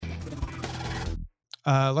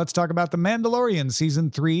let's talk about The Mandalorian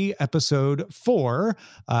season 3, episode 4.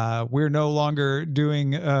 We're no longer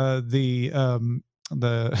doing the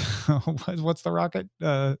what's the rocket?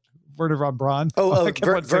 Werner von Braun.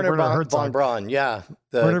 Werner von Braun. Yeah.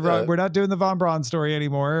 We're not doing the von Braun story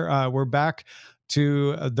anymore. We're back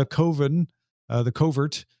to the Coven, the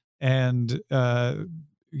Covert, and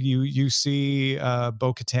you see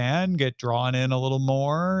Bo-Katan get drawn in a little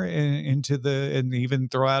more into and even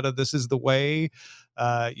throw out of This Is the Way.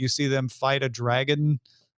 You see them fight a dragon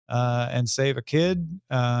and save a kid,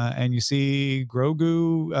 and you see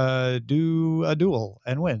Grogu do a duel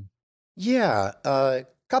and win. Yeah, a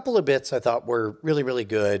couple of bits I thought were really, really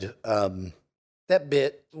good. That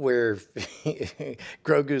bit where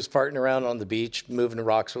Grogu's farting around on the beach, moving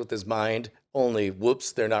rocks with his mind, only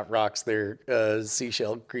whoops, they're not rocks, they're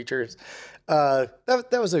seashell creatures. That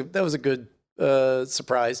was a good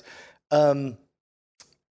surprise.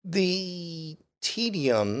 The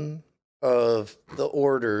tedium of the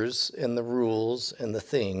orders and the rules and the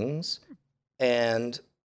things, and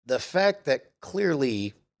the fact that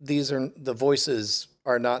clearly the voices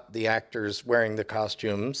are not the actors wearing the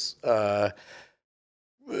costumes.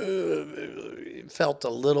 Felt a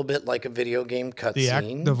little bit like a video game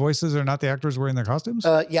cutscene. The voices are not the actors wearing the costumes?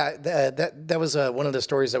 Yeah, that was one of the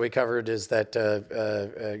stories that we covered, is that,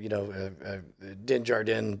 Din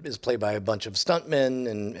Djarin is played by a bunch of stuntmen,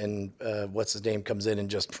 and what's his name comes in and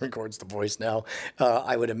just records the voice now.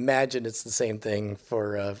 I would imagine it's the same thing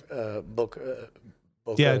for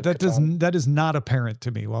that is not apparent to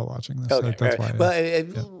me while watching this. Okay, that's right. why.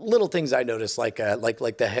 Little things I noticed, like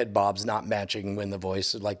the head bobs not matching when the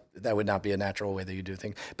voice, like that would not be a natural way that you do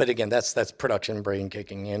things. But again, that's production brain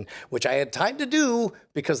kicking in, which I had time to do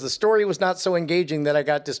because the story was not so engaging that I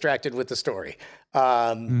got distracted with the story.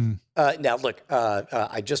 Now, look,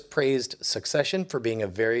 I just praised Succession for being a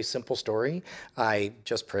very simple story. I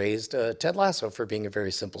just praised Ted Lasso for being a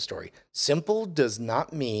very simple story. Simple does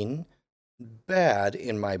not mean bad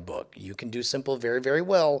in my book. You can do simple very, very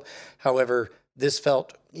well. However, this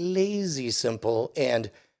felt lazy simple, and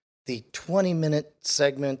the 20-minute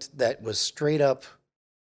segment that was straight up,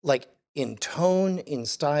 like, in tone, in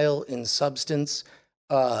style, in substance,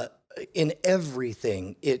 in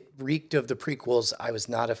everything, it reeked of the prequels. I was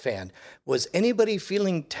not a fan. Was anybody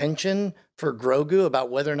feeling tension for Grogu about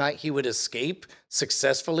whether or not he would escape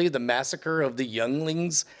successfully the massacre of the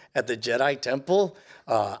younglings at the Jedi Temple?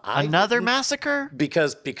 Another massacre?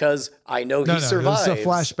 Because I know he survives. It's a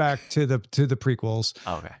flashback to the prequels.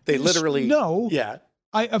 Okay. They literally yeah.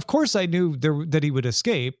 Of course I knew that he would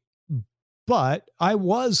escape, but I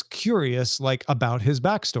was curious, like, about his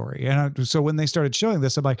backstory. And so when they started showing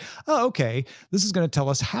this, I'm like, oh, okay, this is going to tell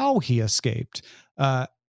us how he escaped.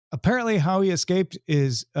 Apparently how he escaped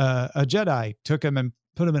is a Jedi took him and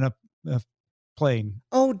put him in a plane.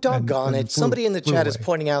 Oh, doggone it. Somebody in the chat is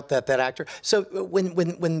pointing out that actor. So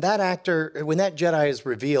when that Jedi is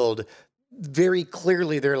revealed, very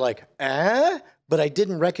clearly they're like, but I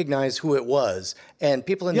didn't recognize who it was. And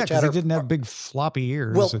people in the chat he didn't have big floppy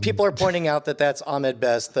ears. Well, people are pointing out that that's Ahmed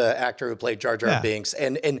Best, the actor who played Jar Jar Binks.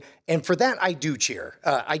 And for that, I do cheer.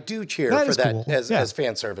 I do cheer for that cool. as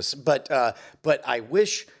fan service. But I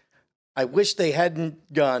wish they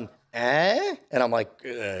hadn't gone, and I'm like,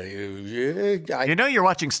 you're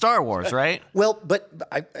watching Star Wars, right? Well, but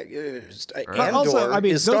also, I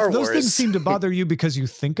mean, those things seem to bother you because you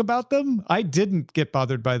think about them. I didn't get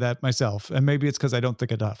bothered by that myself, and maybe it's because I don't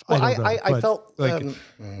think enough. Well, I felt like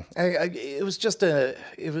it was just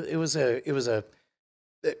it was a.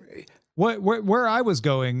 Where I was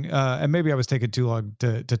going, and maybe I was taking too long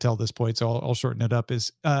to tell this point, so I'll shorten it up.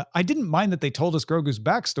 Is I didn't mind that they told us Grogu's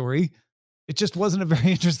backstory. It just wasn't a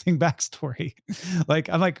very interesting backstory. Like,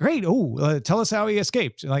 I'm like, great. Oh, tell us how he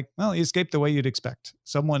escaped. Like, well, he escaped the way you'd expect.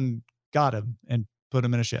 Someone got him and put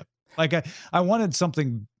him in a ship. Like, I wanted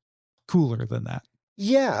something cooler than that.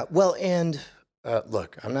 Yeah. Well, and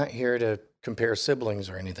look, I'm not here to compare siblings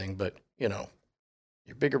or anything, but, your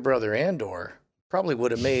bigger brother Andor probably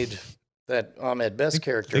would have made that Ahmed Best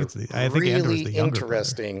character really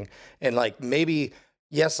interesting. Brother. And like, maybe,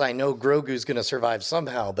 yes, I know Grogu's going to survive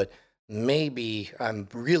somehow, but maybe I'm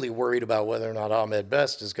really worried about whether or not Ahmed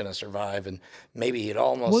Best is going to survive, and maybe it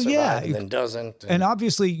almost survives and then doesn't. And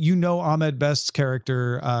obviously, Ahmed Best's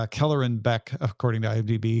character, Kelleran Beck, according to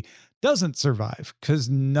IMDb, doesn't survive because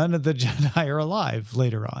none of the Jedi are alive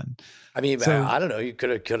later on. I mean, I don't know. You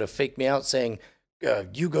could have faked me out saying,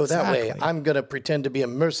 you go that way. I'm going to pretend to be a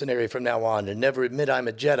mercenary from now on and never admit I'm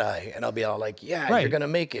a Jedi. And I'll be all like, you're going to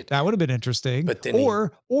make it. That would have been interesting. But then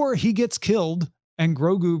or he gets killed and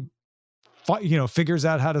Grogu figures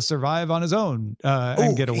out how to survive on his own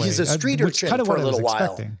and get away. He's a street urchin kind of for what a I was little while.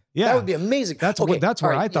 expecting. Yeah, that would be amazing. That's okay,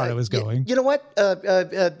 where I thought it was going. You know what?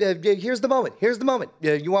 Here's the moment.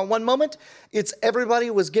 You want one moment? It's everybody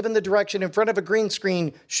was given the direction in front of a green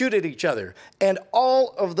screen, shoot at each other, and all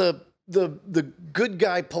of the good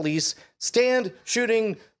guy police stand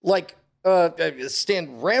shooting like.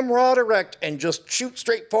 Stand ramrod erect and just shoot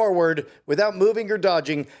straight forward without moving or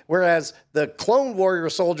dodging, whereas the Clone Warrior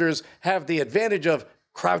soldiers have the advantage of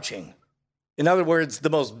crouching. In other words,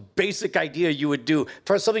 the most basic idea you would do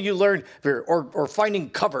for something you learned, or finding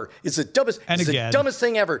cover, is the dumbest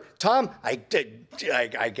thing ever. Tom, I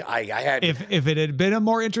had. If it had been a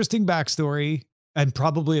more interesting backstory. And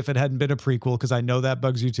probably if it hadn't been a prequel, because I know that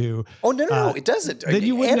bugs you too. Oh no, it doesn't. Then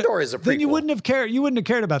Andor is a prequel. Then you wouldn't have cared. You wouldn't have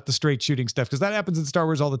cared about the straight shooting stuff, because that happens in Star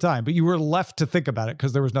Wars all the time. But you were left to think about it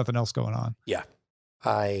because there was nothing else going on. Yeah,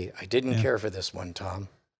 I didn't care for this one, Tom.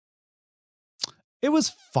 It was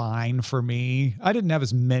fine for me. I didn't have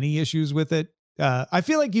as many issues with it. I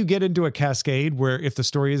feel like you get into a cascade where if the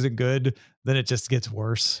story isn't good, then it just gets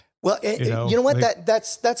worse. Well, you know what?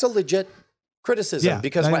 That's a legit criticism,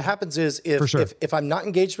 because what happens is if I'm not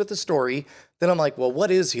engaged with the story, then I'm like, well,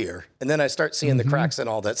 what is here? And then I start seeing the cracks and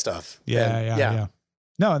all that stuff. Yeah.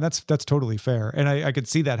 No, and that's totally fair. And I could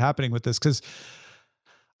see that happening with this, because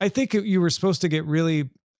I think you were supposed to get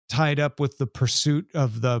really tied up with the pursuit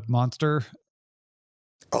of the monster.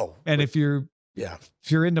 Oh, and if you're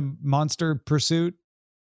into monster pursuit,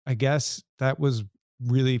 I guess that was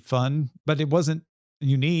really fun, but it wasn't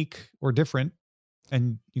unique or different.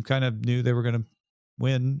 And you kind of knew they were going to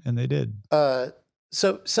win, and they did.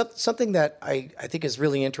 So something that I think is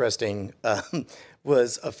really interesting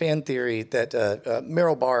was a fan theory that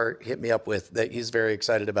Merrill Barr hit me up with that he's very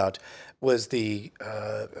excited about, was the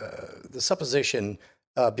supposition,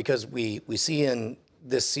 because we see in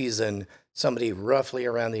this season somebody roughly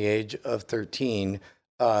around the age of 13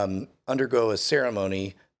 undergo a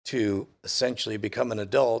ceremony to essentially become an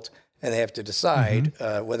adult. And they have to decide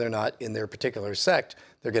whether or not in their particular sect,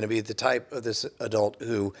 they're going to be the type of this adult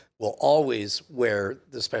who will always wear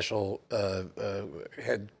the special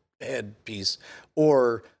headpiece,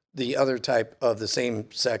 or the other type of the same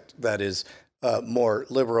sect that is more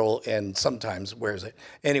liberal and sometimes wears it.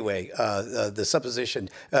 Anyway, the supposition,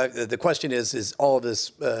 the question is all of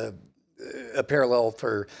this a parallel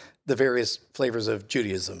for the various flavors of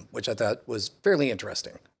Judaism, which I thought was fairly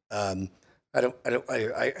interesting. I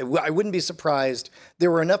wouldn't be surprised.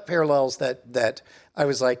 There were enough parallels that I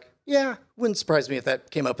was like, yeah, wouldn't surprise me if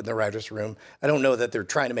that came up in the writer's room. I don't know that they're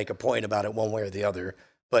trying to make a point about it one way or the other,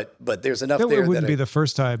 but there's enough there. It wouldn't be the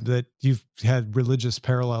first time that you've had religious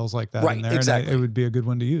parallels like that in there. Exactly. And it would be a good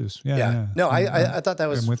one to use. Yeah. No, I thought that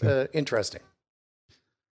was interesting.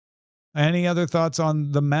 Any other thoughts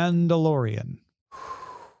on The Mandalorian?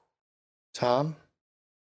 Tom?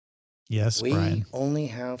 Yes, Brian. We only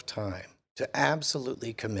have time to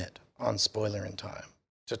absolutely commit on Spoilerin time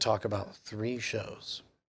to talk about 3 shows.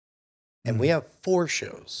 And we have 4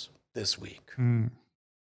 shows this week.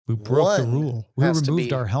 We broke the rule. We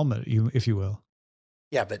removed our helmet, if you will.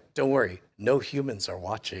 Yeah, but don't worry. No humans are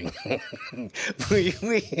watching. we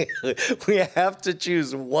have to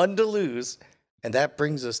choose one to lose. And that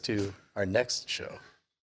brings us to our next show.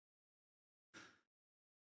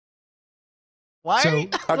 Why are you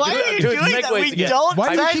doing that? We don't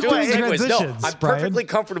Why do you keep doing transitions, No, I'm perfectly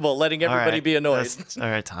comfortable letting everybody be annoyed. All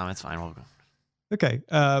right, Tom, it's fine. We'll go. Okay.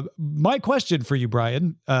 My question for you,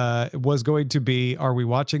 Brian, was going to be, are we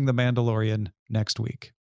watching The Mandalorian next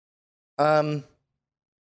week? I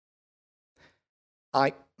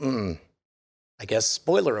guess,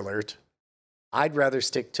 spoiler alert, I'd rather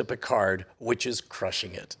stick to Picard, which is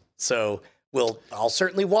crushing it. So I'll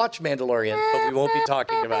certainly watch Mandalorian, but we won't be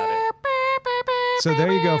talking about it. So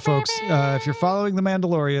there you go, folks. If you're following The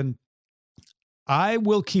Mandalorian, I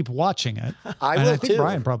will keep watching it. I think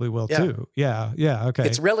Brian probably will too. Yeah. Okay.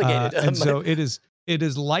 It's relegated. And so it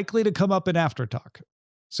is likely to come up in After Talk.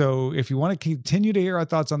 So if you want to continue to hear our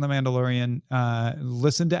thoughts on The Mandalorian,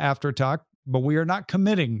 listen to After Talk, but we are not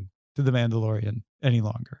committing to The Mandalorian any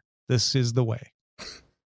longer. This is the way.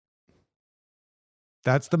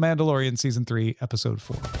 That's The Mandalorian Season 3, Episode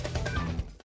 4.